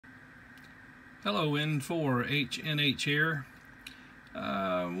Hello, N4HNH here.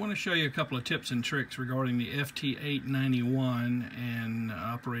 I want to show you a couple of tips and tricks regarding the FT-891 and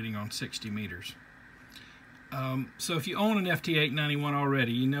operating on 60 meters. So if you own an FT-891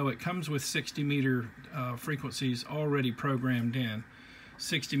 already, you know it comes with 60 meter frequencies already programmed in.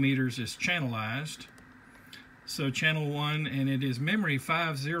 60 meters is channelized. So channel 1, and it is memory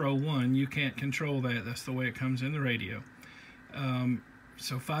 501. You can't control that. That's the way it comes in the radio.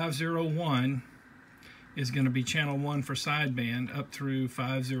 So 501 is going to be channel 1 for sideband up through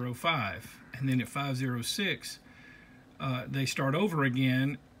 505. And then at 506, they start over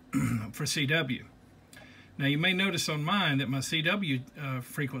again for CW. Now you may notice on mine that my CW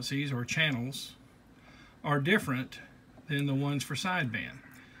frequencies or channels are different than the ones for sideband.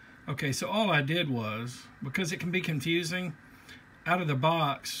 Okay, so all I did was, because it can be confusing, out of the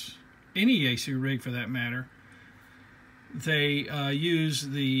box, any Yaesu rig for that matter, they use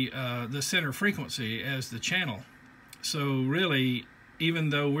the center frequency as the channel. So really, even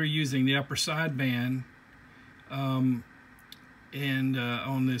though we're using the upper sideband on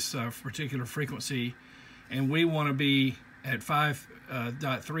this particular frequency, and we want to be at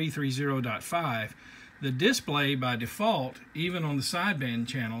 5.330.5, the display by default, even on the sideband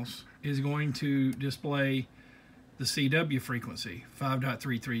channels, is going to display the CW frequency,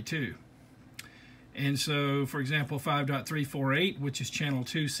 5.332. And so, for example, 5.348, which is channel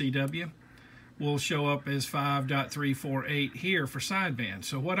 2 CW, will show up as 5.348 here for sideband.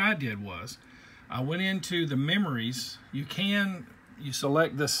 So what I did was, I went into the memories. You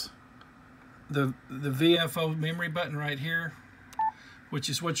select this, the VFO memory button right here, which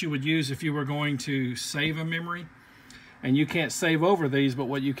is what you would use if you were going to save a memory. And you can't save over these, but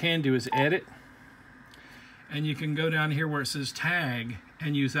what you can do is edit. And you can go down here where it says tag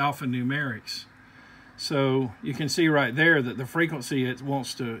and use alphanumerics. So you can see right there that the frequency it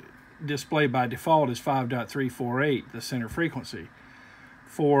wants to display by default is 5.348, the center frequency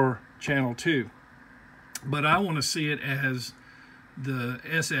for channel 2. But I want to see it as the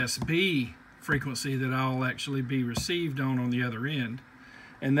SSB frequency that I'll actually be received on the other end,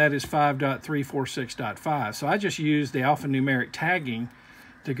 and that is 5.346.5. So I just used the alphanumeric tagging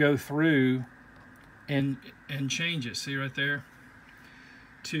to go through and change it. See right there?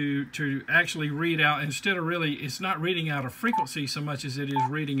 To actually read out, instead of really, it's not reading out a frequency so much as it is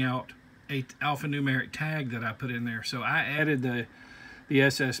reading out a alphanumeric tag that I put in there. So I added the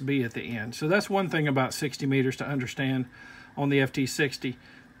SSB at the end. So that's one thing about 60 meters to understand on the FT60.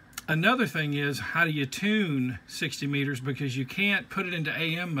 Another thing is, how do you tune 60 meters? Because you can't put it into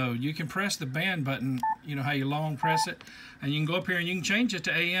AM mode. You can press the band button, you know how you long press it, and you can go up here and you can change it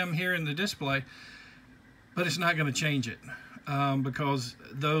to AM here in the display, but it's not going to change it. Because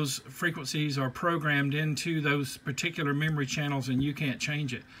those frequencies are programmed into those particular memory channels and you can't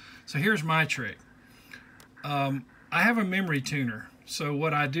change it. So here's my trick. I have a memory tuner. So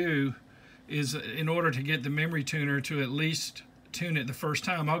what I do is, in order to get the memory tuner to at least tune it the first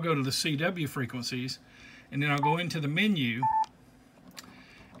time, I'll go to the CW frequencies, and then I'll go into the menu.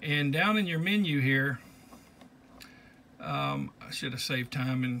 And down in your menu here, I should have saved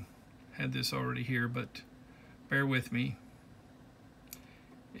time and had this already here, but bear with me.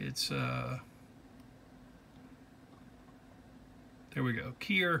 It's there we go,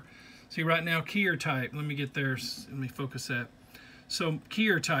 keyer. See right now, keyer type, let me get there, let me focus that. So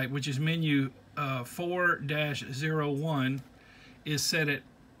keyer type, which is menu 4-01, is set at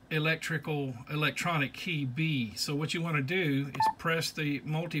electronic key B. So what you want to do is press the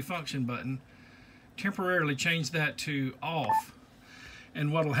multifunction button, temporarily change that to off,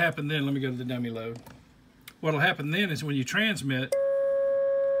 and what will happen then, let me go to the dummy load. What will happen then is when you transmit,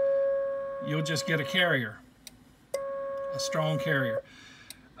 you'll just get a carrier, a strong carrier,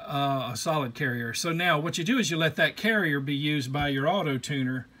 a solid carrier. So now what you do is you let that carrier be used by your auto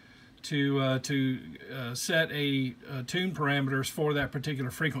tuner to set a tune parameters for that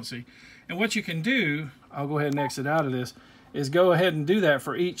particular frequency. And what you can do, I'll go ahead and exit out of this, is go ahead and do that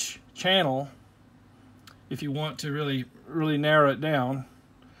for each channel if you want to really narrow it down.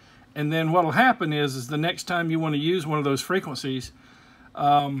 And then what will happen is the next time you want to use one of those frequencies,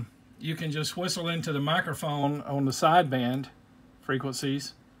 you can just whistle into the microphone on the sideband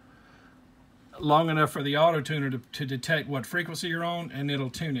frequencies long enough for the auto tuner to detect what frequency you're on, and it'll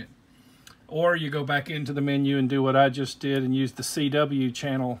tune it. Or you go back into the menu and do what I just did and use the CW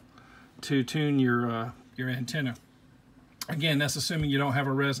channel to tune your antenna. Again, that's assuming you don't have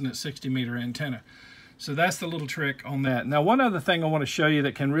a resonant 60 meter antenna. So that's the little trick on that. Now, one other thing I want to show you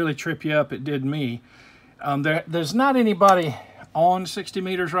that can really trip you up, it did me. There's not anybody on 60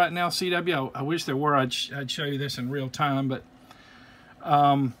 meters right now, CW. I wish there were. I'd show you this in real time, but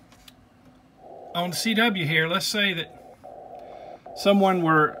on CW here, let's say that someone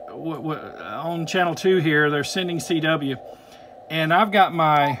were on channel 2 here, they're sending CW, and I've got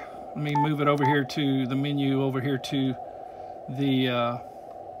my, let me move it over here to the menu over here to the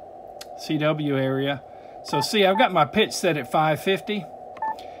CW area. So see, I've got my pitch set at 550,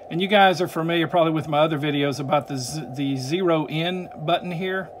 and you guys are familiar probably with my other videos about the 0 in button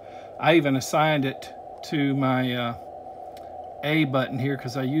here. I even assigned it to my A button here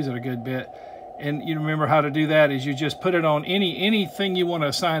because I use it a good bit. And you remember how to do that is you just put it on anything you want to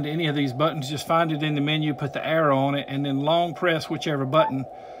assign to any of these buttons. Just find it in the menu, put the arrow on it, and then long press whichever button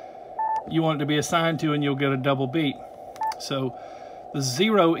you want it to be assigned to, and you'll get a double beat. So the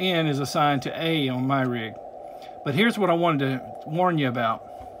 0 in is assigned to A on my rig. But here's what I wanted to warn you about.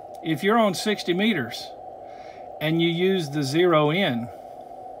 If you're on 60 meters and you use the 0 in,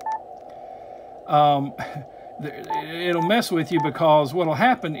 it'll mess with you, because what'll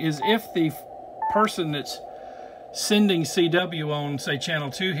happen is if the person that's sending CW on, say, channel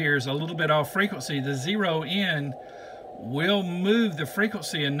 2 here is a little bit off frequency, the 0 in will move the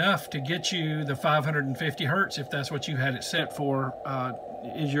frequency enough to get you the 550 hertz if that's what you had it set for,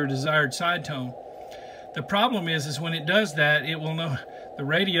 is your desired side tone. The problem is when it does that, it will know, the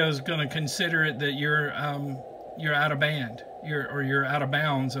radio is going to consider it that you're out of band, you're out of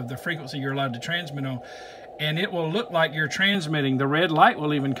bounds of the frequency you're allowed to transmit on, and it will look like you're transmitting. The red light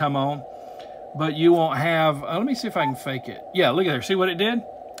will even come on, but you won't have, let me see if I can fake it. Yeah, look at there. See what it did?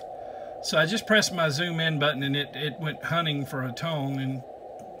 So I just pressed my zoom in button and it went hunting for a tone. And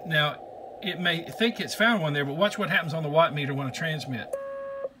now it may think it's found one there, but watch what happens on the watt meter when I transmit.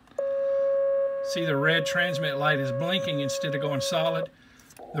 See, the red transmit light is blinking instead of going solid.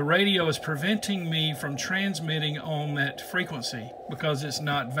 The radio is preventing me from transmitting on that frequency because it's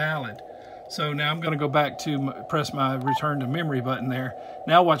not valid. So now I'm going to go back to press my return to memory button there.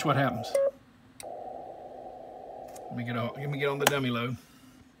 Now watch what happens. Let me get on the dummy load.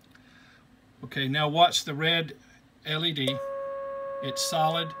 Okay, now watch the red LED. It's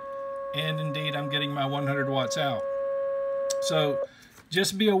solid, and indeed I'm getting my 100 watts out. So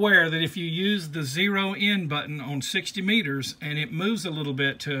just be aware that if you use the 0 in button on 60 meters and it moves a little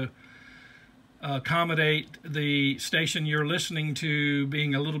bit to accommodate the station you're listening to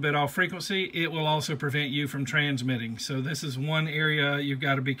being a little bit off frequency, it will also prevent you from transmitting. So this is one area you've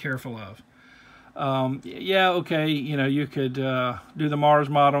got to be careful of. Yeah, okay, you know, you could do the Mars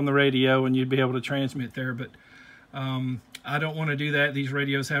mod on the radio and you'd be able to transmit there, but I don't want to do that. These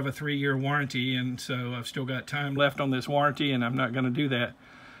radios have a 3-year warranty, and so I've still got time left on this warranty, and I'm not going to do that.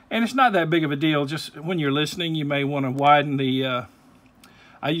 And it's not that big of a deal. Just when you're listening, you may want to widen the,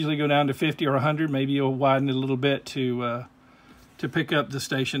 I usually go down to 50 or 100. Maybe you'll widen it a little bit to pick up the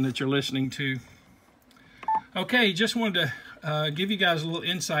station that you're listening to. Okay, just wanted to give you guys a little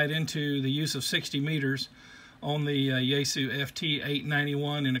insight into the use of 60 meters on the Yaesu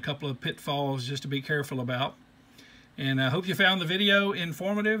FT-891 and a couple of pitfalls just to be careful about. And I hope you found the video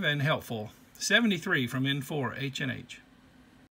informative and helpful. 73 from N4 H&H.